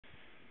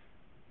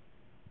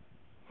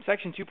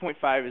Section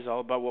 2.5 is all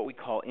about what we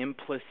call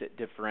implicit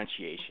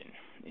differentiation.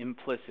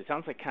 Implicit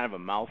sounds like kind of a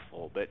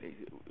mouthful, but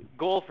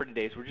goal for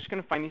today is we're just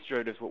going to find these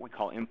derivatives what we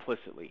call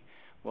implicitly.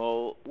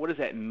 Well, what does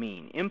that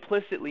mean?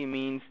 Implicitly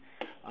means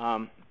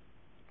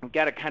we've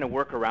got to kind of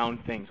work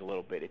around things a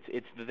little bit.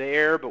 It's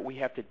there, but we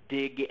have to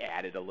dig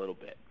at it a little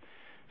bit.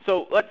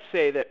 So let's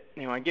say that,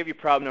 I give you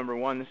problem number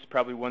one. This is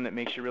probably one that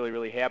makes you really,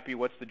 really happy.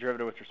 What's the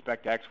derivative with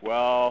respect to x?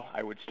 Well,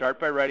 I would start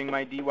by writing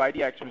my dy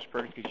dx, Mr.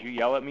 Perkins, because you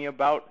yell at me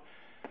about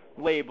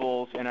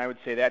labels, and I would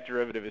say that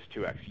derivative is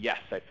 2x. Yes,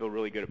 I feel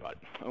really good about it.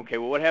 Okay,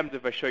 well, what happens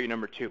if I show you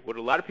number two? What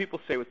a lot of people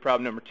say with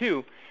problem number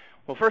two,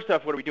 well, first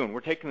off, what are we doing?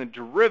 We're taking the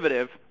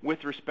derivative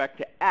with respect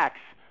to x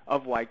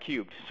of y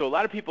cubed. So a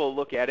lot of people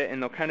look at it,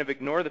 and they'll kind of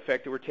ignore the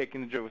fact that we're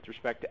taking the derivative with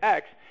respect to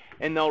x,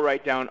 and they'll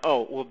write down,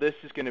 oh, well, this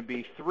is going to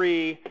be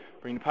 3,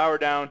 bring the power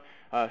down,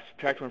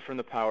 subtract 1 from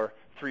the power,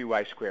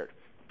 3y squared.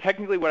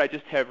 Technically, what I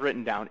just have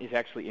written down is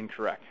actually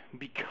incorrect,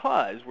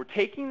 because we're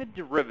taking the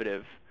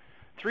derivative.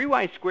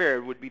 3y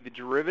squared would be the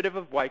derivative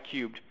of y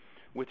cubed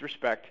with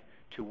respect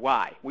to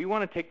y. We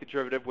want to take the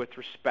derivative with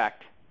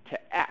respect to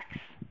x.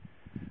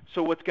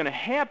 So what's going to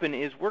happen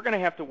is we're going to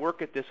have to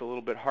work at this a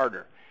little bit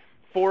harder.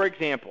 For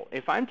example,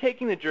 if I'm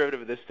taking the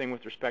derivative of this thing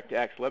with respect to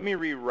x, let me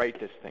rewrite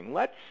this thing.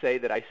 Let's say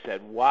that I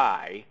said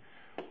y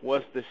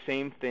was the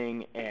same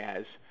thing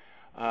as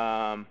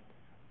 4x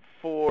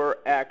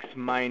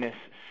minus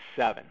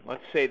 7.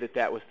 Let's say that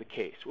that was the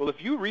case. Well,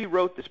 if you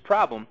rewrote this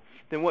problem,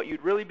 then what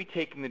you'd really be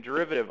taking the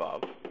derivative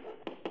of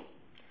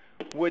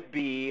would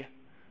be,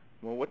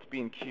 well, what's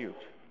being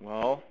cubed?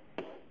 Well,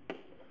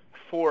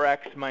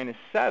 4x minus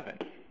 7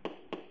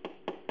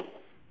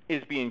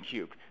 is being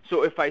cubed.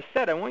 So if I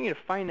said I want you to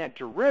find that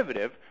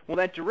derivative, well,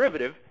 that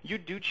derivative,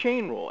 you'd do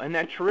chain rule. And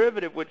that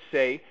derivative would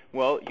say,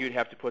 well, you'd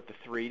have to put the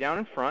 3 down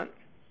in front,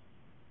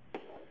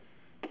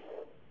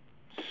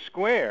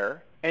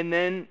 square, and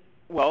then,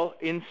 well,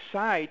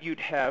 inside you'd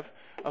have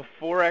a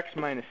 4x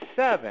minus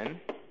 7,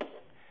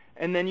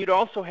 and then you'd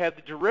also have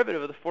the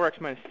derivative of the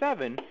 4x minus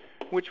 7,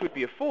 which would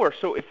be a 4.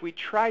 So if we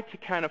try to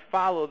kind of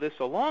follow this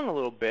along a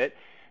little bit,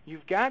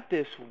 you've got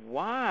this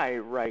y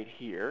right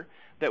here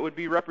that would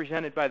be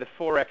represented by the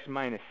 4x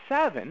minus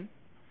 7.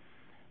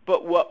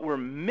 But what we're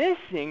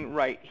missing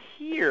right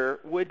here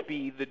would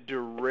be the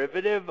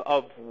derivative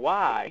of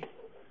y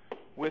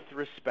with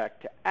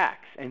respect to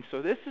x. And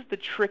so this is the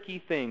tricky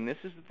thing.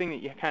 This is the thing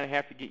that you kind of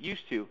have to get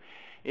used to,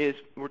 is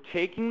we're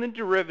taking the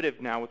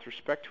derivative now with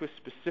respect to a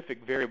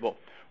specific variable.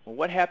 Well,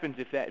 what happens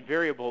if that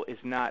variable is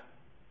not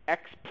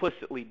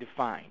explicitly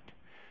defined?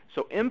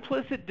 So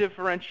implicit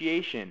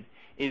differentiation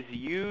is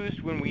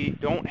used when we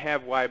don't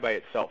have y by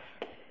itself.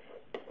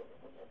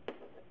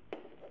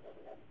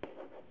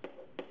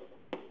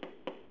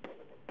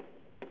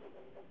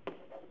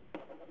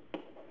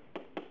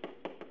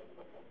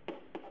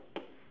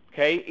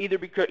 Okay, either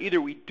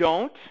we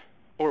don't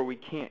or we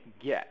can't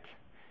get.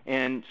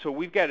 And so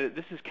we've got to,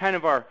 this is kind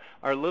of our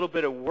little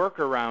bit of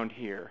workaround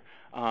here.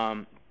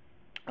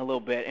 A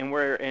little bit, and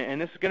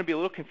this is going to be a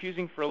little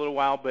confusing for a little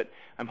while, but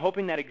I'm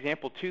hoping that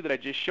example 2 that I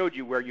just showed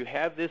you, where you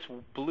have this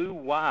blue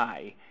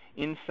y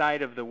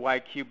inside of the y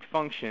cubed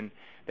function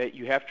that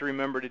you have to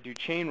remember to do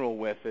chain rule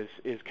with,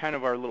 is kind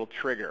of our little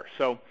trigger.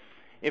 So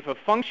if a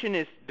function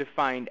is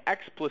defined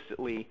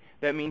explicitly,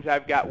 that means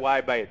I've got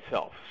y by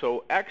itself.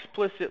 So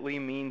explicitly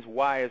means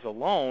y is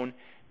alone.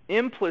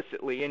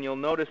 Implicitly, and you'll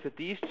notice that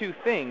these two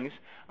things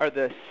are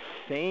the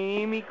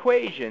same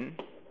equation,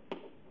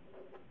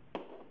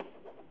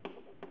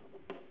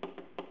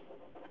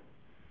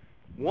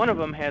 one of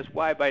them has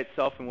y by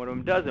itself and one of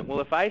them doesn't.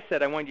 Well, if I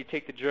said I wanted you to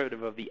take the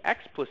derivative of the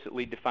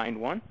explicitly defined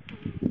one,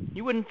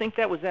 you wouldn't think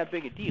that was that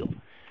big a deal.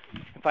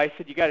 If I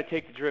said you got to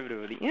take the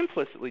derivative of the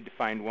implicitly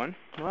defined one,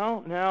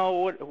 well,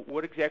 now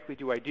what exactly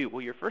do I do?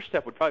 Well, your first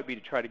step would probably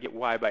be to try to get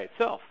y by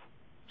itself,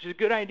 which is a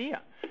good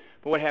idea.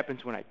 But what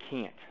happens when I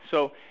can't?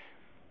 So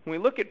when we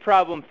look at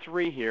problem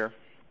 3 here,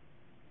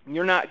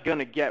 you're not going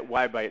to get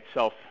y by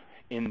itself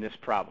in this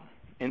problem.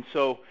 And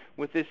so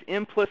with this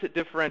implicit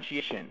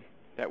differentiation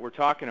that we're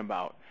talking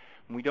about,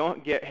 when we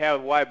don't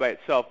have y by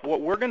itself, what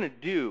we're going to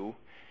do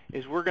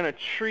is we're going to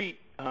treat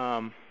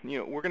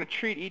we're going to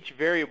treat each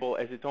variable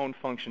as its own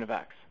function of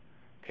x.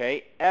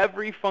 Okay,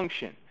 every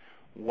function,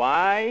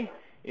 y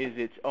is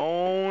its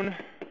own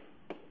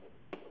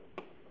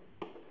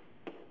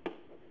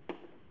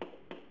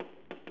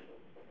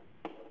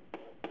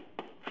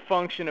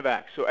function of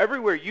x. So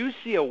everywhere you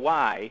see a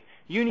y,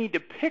 you need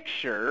to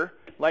picture,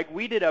 like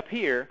we did up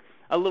here,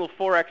 a little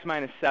 4x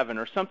minus 7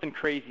 or something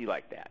crazy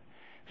like that.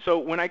 So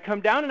when I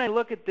come down and I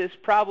look at this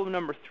problem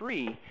number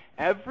 3,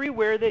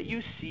 everywhere that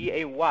you see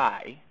a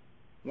y,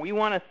 we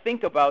want to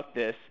think about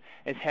this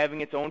as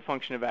having its own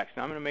function of x.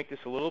 Now I'm going to make this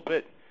a little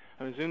bit,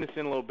 I'm going to zoom this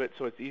in a little bit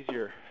so it's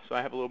easier, so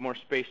I have a little more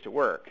space to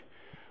work.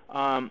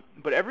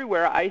 But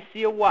everywhere I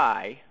see a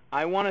y,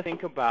 I want to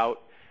think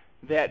about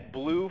that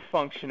blue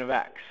function of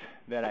x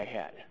that I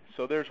had.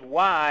 So there's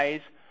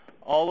y's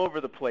all over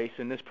the place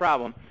in this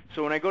problem.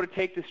 So when I go to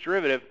take this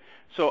derivative,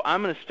 so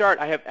I'm going to start,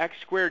 I have x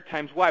squared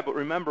times y, but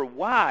remember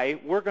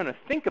y, we're going to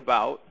think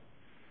about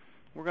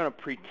we're going to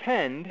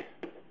pretend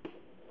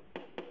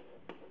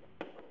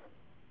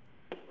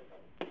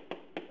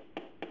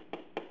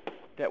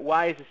that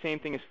y is the same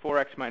thing as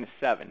 4x minus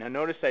 7. Now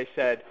notice I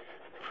said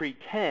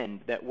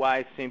pretend that y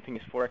is the same thing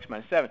as 4x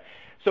minus 7.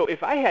 So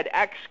if I had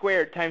x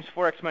squared times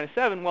 4x minus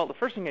 7, well, the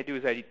first thing I do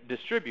is I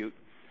distribute,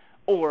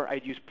 or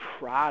I'd use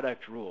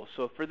product rule.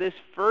 So for this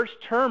first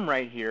term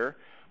right here,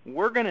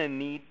 we're going to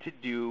need to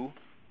do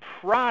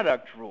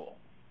product rule.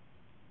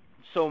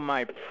 So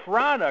my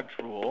product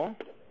rule,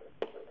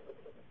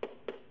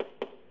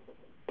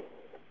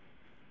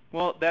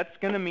 well, that's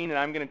going to mean that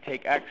I'm going to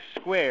take x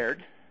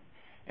squared,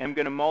 and I'm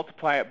going to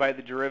multiply it by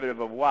the derivative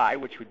of y,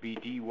 which would be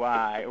dy,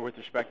 or with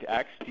respect to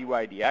x, dy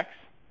dx,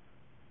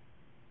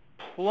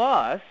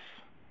 plus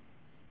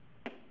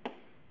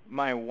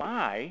my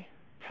y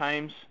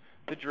times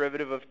the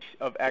derivative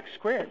of x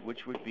squared,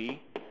 which would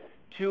be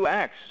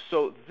 2x.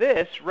 So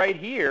this right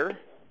here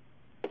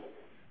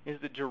is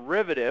the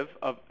derivative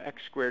of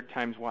x squared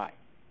times y.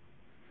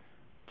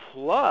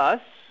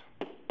 Plus,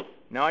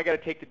 now I got to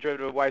take the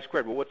derivative of y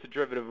squared. Well, what's the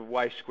derivative of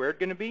y squared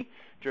going to be?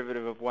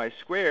 Derivative of y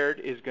squared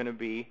is going to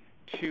be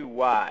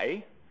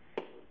 2y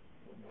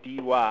dy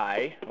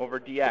over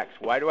dx.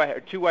 Why do I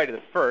have 2y to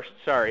the first?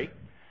 Sorry.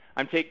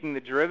 I'm taking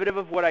the derivative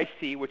of what I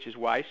see, which is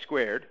y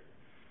squared,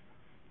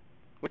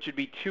 which would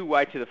be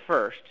 2y to the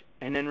first.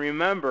 And then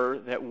remember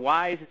that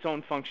y is its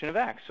own function of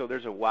x. So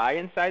there's a y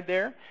inside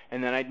there,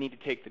 and then I'd need to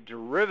take the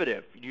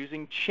derivative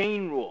using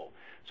chain rule.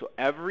 So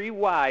every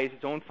y is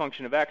its own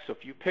function of x. So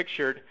if you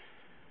pictured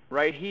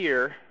right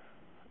here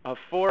of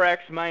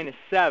 4x minus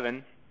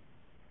 7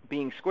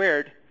 being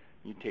squared,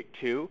 you take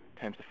 2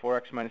 times the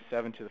 4x minus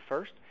 7 to the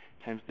first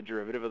times the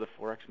derivative of the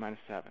 4x minus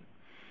 7.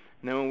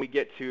 And then when we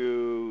get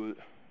to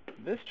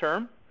this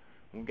term,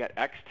 we've got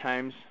x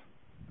times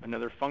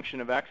another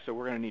function of x, so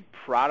we're going to need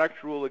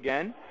product rule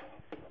again.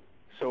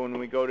 So when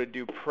we go to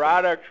do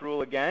product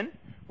rule again,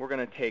 we're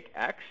going to take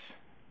x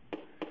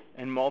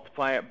and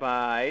multiply it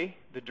by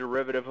the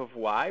derivative of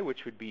y,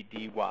 which would be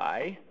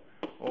dy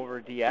over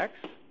dx.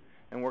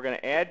 And we're going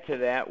to add to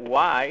that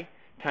y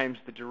times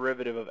the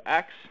derivative of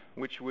x,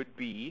 which would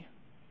be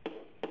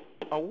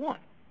a 1.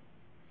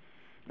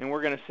 And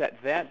we're going to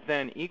set that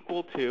then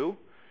equal to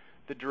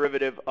the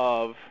derivative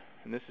of,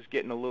 and this is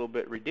getting a little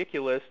bit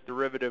ridiculous,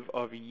 derivative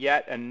of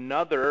yet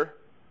another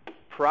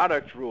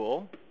product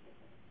rule.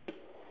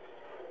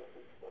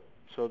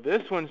 So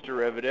this one's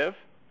derivative,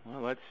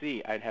 well, let's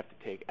see, I'd have to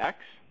take x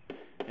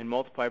and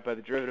multiply it by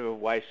the derivative of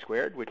y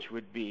squared, which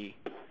would be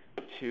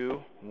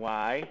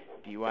 2y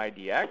dy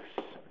dx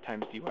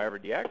times dy over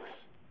dx,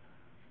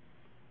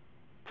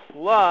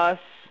 plus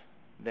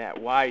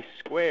that y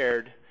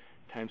squared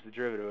times the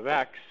derivative of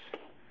x,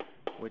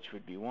 which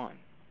would be 1.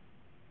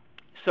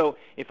 So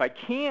if I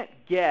can't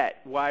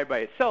get y by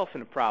itself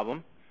in a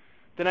problem,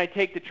 then I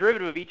take the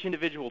derivative of each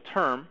individual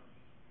term,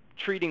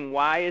 treating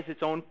y as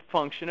its own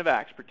function of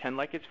x, pretend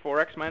like it's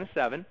 4x minus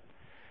 7,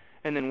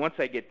 and then once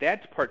I get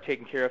that part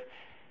taken care of,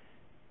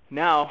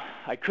 now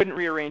I couldn't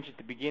rearrange at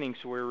the beginning,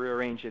 so we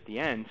rearrange at the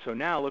end. So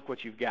now look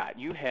what you've got.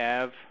 You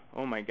have,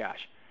 oh my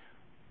gosh,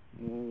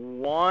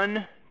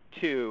 1,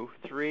 2,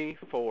 3,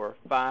 4,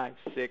 5,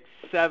 6,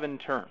 7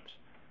 terms.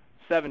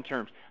 7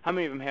 terms. How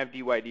many of them have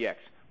dy dx?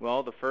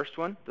 Well, the first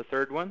one, the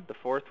third one, the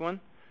fourth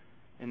one,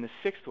 and the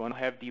sixth one will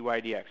have dy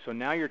dx. So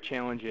now your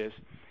challenge is,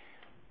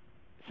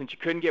 since you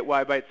couldn't get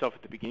y by itself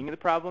at the beginning of the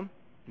problem,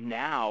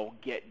 now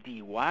get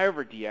dy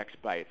over dx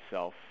by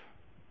itself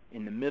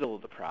in the middle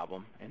of the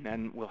problem, and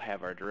then we'll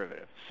have our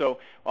derivative. So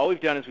all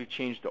we've done is we've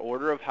changed the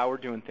order of how we're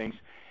doing things,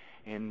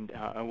 and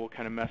we'll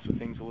kind of mess with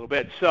things a little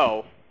bit.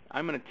 So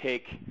I'm going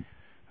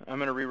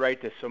to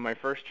rewrite this. So my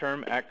first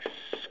term, x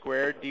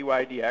squared dy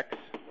dx.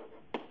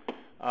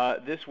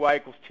 This y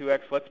equals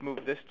 2x. Let's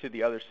move this to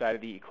the other side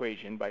of the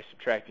equation by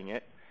subtracting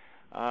it.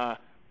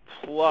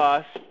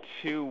 Plus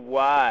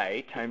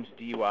 2y times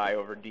dy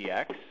over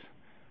dx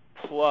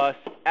plus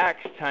x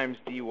times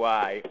dy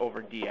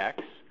over dx.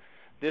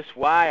 This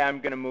y I'm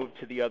going to move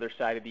to the other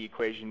side of the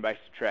equation by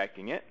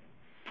subtracting it.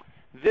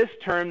 This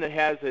term that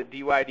has a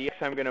dy dx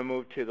I'm going to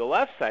move to the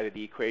left side of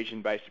the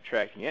equation by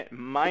subtracting it,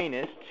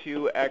 minus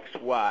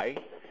 2xy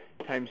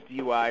times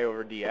dy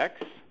over dx.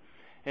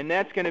 And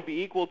that's going to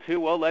be equal to,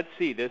 well, let's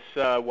see, this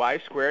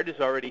y squared is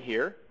already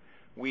here.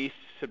 We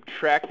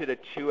subtracted a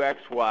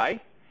 2xy,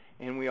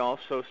 and we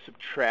also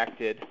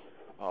subtracted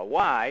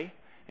y.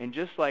 And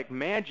just like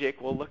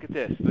magic, well, look at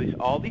this.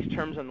 All these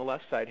terms on the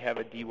left side have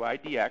a dy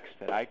dx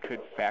that I could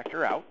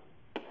factor out.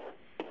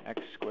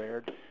 X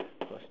squared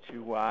plus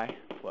 2y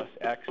plus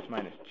x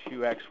minus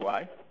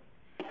 2xy.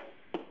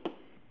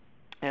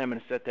 And I'm going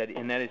to set that,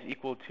 and that is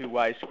equal to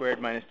y squared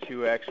minus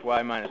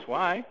 2xy minus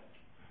y.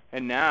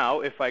 And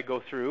now, if I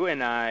go through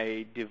and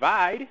I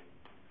divide,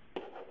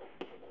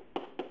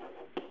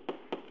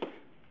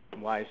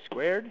 y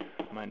squared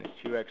minus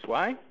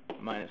 2xy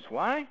minus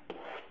y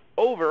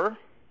over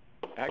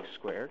x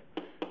squared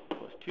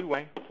plus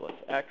 2y plus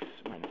x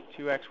minus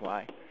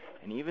 2xy.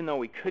 And even though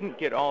we couldn't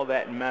get all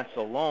that mess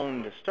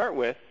alone to start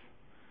with,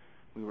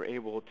 we were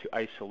able to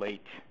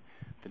isolate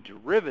the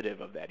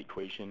derivative of that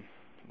equation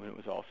when it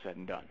was all said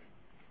and done.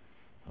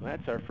 Well,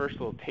 that's our first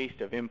little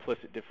taste of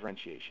implicit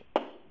differentiation.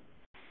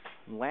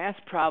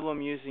 Last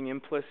problem using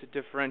implicit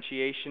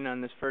differentiation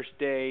on this first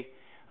day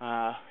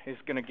is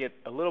going to get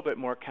a little bit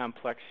more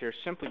complex here,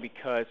 simply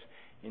because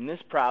in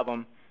this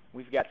problem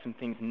we've got some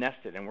things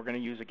nested, and we're going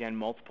to use again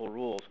multiple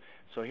rules.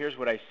 So here's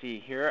what I see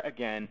here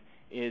again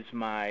is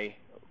my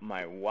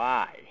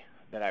y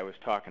that I was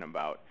talking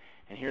about,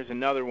 and here's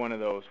another one of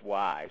those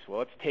y's. Well,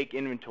 let's take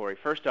inventory.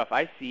 First off,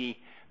 I see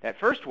that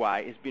first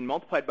y is being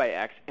multiplied by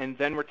x, and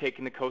then we're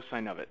taking the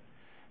cosine of it.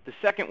 The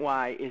second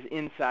y is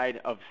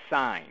inside of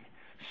sine.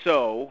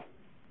 So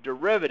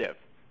derivative,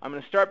 I'm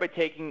going to start by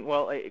taking,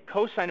 well, a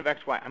cosine of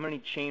xy. I'm going to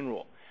need chain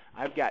rule.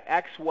 I've got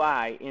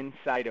xy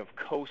inside of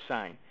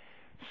cosine.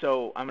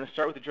 So I'm going to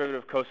start with the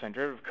derivative of cosine.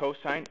 Derivative of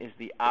cosine is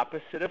the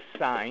opposite of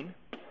sine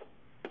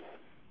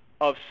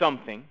of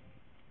something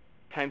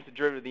times the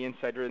derivative of the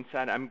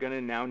inside. I'm going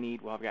to now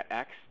need, well, I've got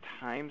x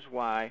times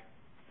y.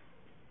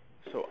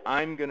 So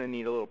I'm going to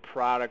need a little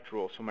product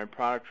rule. So my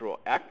product rule,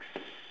 x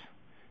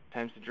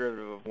times the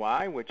derivative of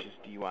y, which is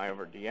dy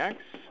over dx,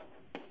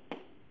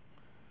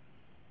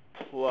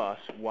 plus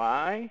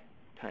y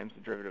times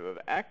the derivative of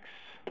x,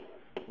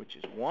 which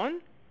is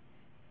 1.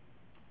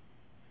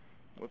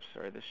 Whoops,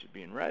 sorry, this should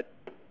be in red.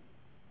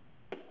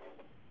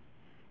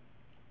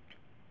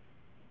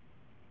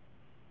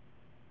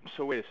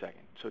 So wait a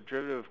second. So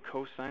derivative of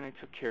cosine I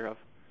took care of.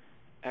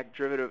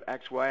 Derivative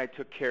of xy I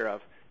took care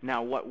of.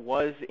 Now what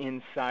was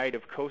inside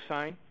of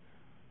cosine?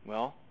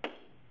 Well,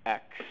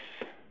 x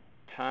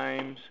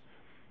times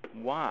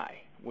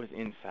y was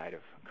inside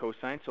of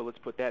cosine. So let's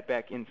put that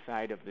back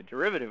inside of the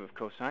derivative of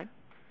cosine.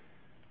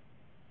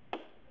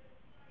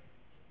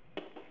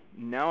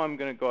 Now I'm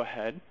going to go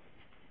ahead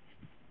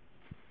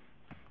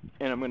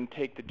and I'm going to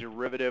take the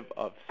derivative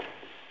of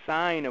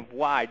sine of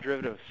y.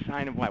 Derivative of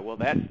sine of y. Well,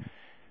 that's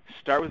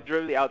start with the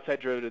derivative of the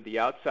outside. Derivative of the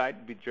outside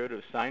would be the derivative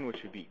of sine,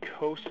 which would be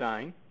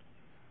cosine.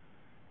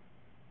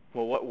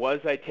 Well, what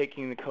was I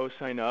taking the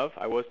cosine of?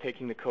 I was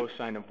taking the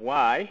cosine of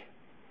y.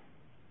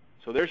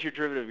 So there's your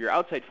derivative of your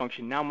outside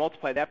function. Now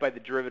multiply that by the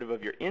derivative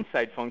of your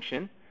inside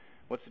function.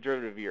 What's the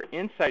derivative of your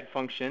inside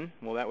function?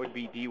 Well, that would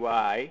be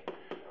dy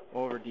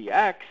over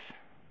dx.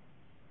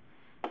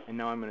 And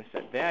now I'm going to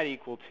set that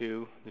equal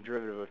to the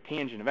derivative of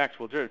tangent of x.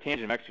 Well, derivative of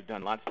tangent of x we've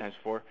done lots of times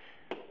before.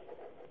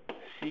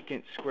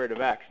 Secant squared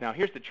of x. Now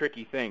here's the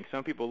tricky thing.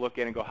 Some people look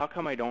at it and go, how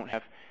come I don't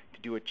have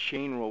to do a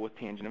chain rule with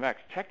tangent of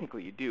x?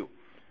 Technically you do.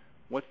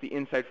 What's the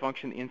inside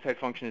function? The inside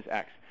function is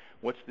x.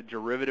 What's the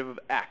derivative of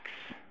x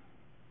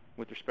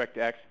with respect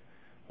to x?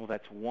 Well,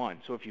 that's 1.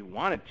 So if you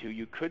wanted to,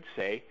 you could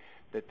say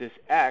that this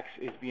x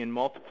is being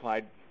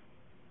multiplied,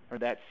 or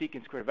that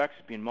secant squared of x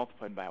is being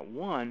multiplied by a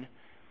 1,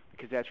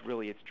 because that's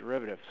really its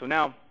derivative. So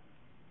now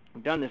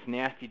we've done this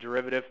nasty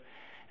derivative,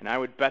 and I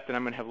would bet that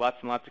I'm going to have lots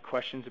and lots of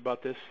questions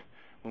about this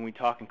when we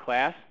talk in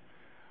class.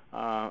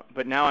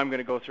 But now I'm going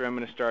to go through, I'm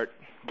going to start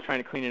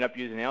trying to clean it up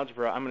using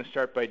algebra. I'm going to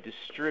start by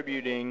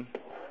distributing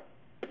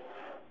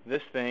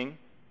this thing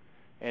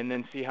and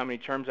then see how many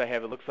terms I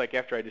have. It looks like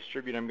after I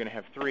distribute I'm going to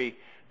have 3.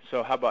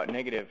 So how about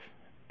negative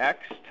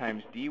x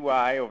times dy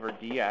over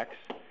dx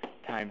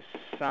times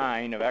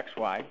sine of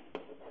xy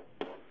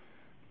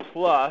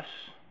plus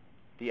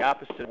the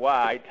opposite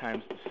y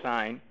times the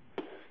sine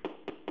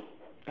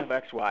of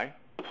xy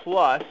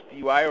plus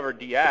dy over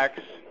dx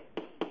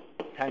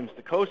times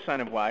the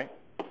cosine of y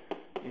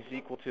is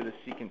equal to the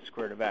secant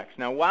squared of x.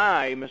 Now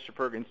why, Mr.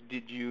 Perkins,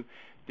 did you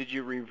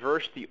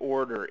reverse the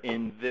order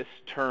in this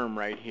term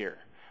right here?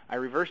 I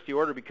reversed the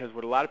order because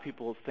what a lot of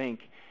people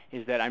think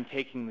is that I'm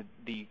taking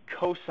the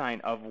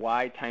cosine of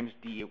y times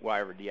dy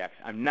over dx.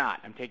 I'm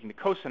not. I'm taking the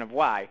cosine of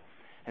y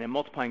and I'm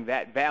multiplying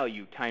that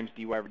value times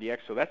dy over dx.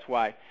 So that's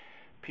why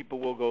people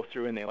will go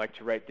through and they like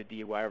to write the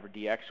dy over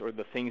dx, or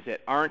the things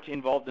that aren't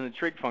involved in the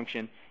trig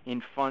function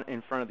in front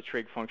of the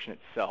trig function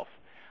itself.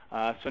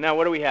 So now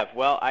what do we have?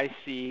 Well, I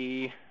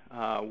see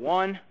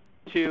 1,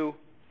 2,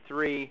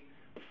 3,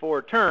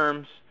 4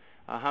 terms.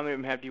 How many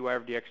of them have dy over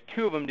dx?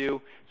 2 of them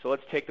do. So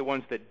let's take the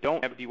ones that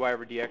don't have dy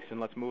over dx and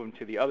let's move them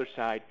to the other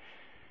side.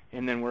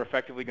 And then we're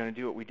effectively going to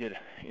do what we did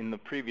in the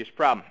previous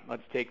problem.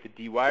 Let's take the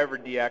dy over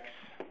dx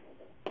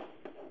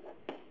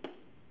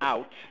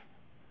out.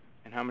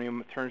 And how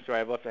many terms do I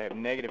have left? I have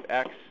negative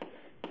x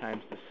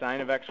times the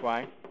sine of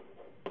xy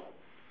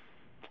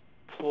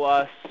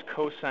plus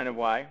cosine of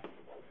y.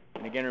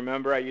 And again,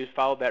 remember, I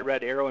followed that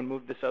red arrow and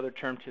moved this other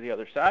term to the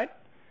other side.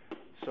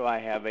 So I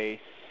have a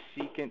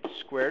secant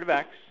squared of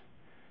x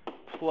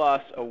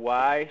plus a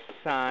y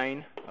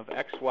sine of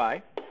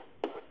xy.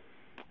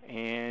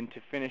 And to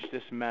finish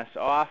this mess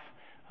off,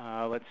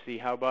 let's see,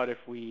 how about if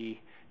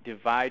we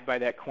divide by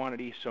that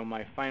quantity? So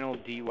my final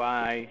dy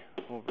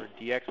over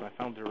dx, my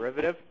final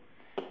derivative,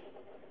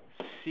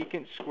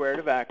 secant squared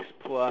of x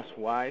plus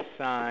y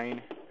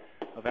sine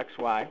of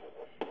xy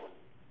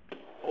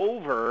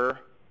over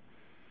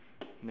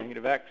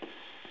negative x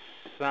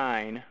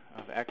sine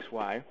of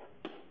xy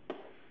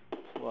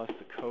plus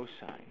the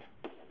cosine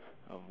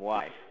of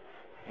y.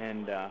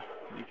 And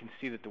you can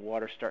see that the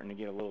water's starting to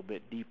get a little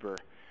bit deeper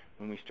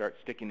when we start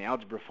sticking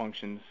algebra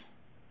functions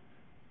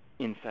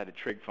inside of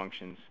trig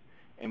functions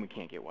and we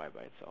can't get y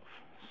by itself.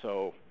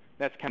 So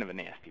that's kind of a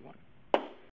nasty one.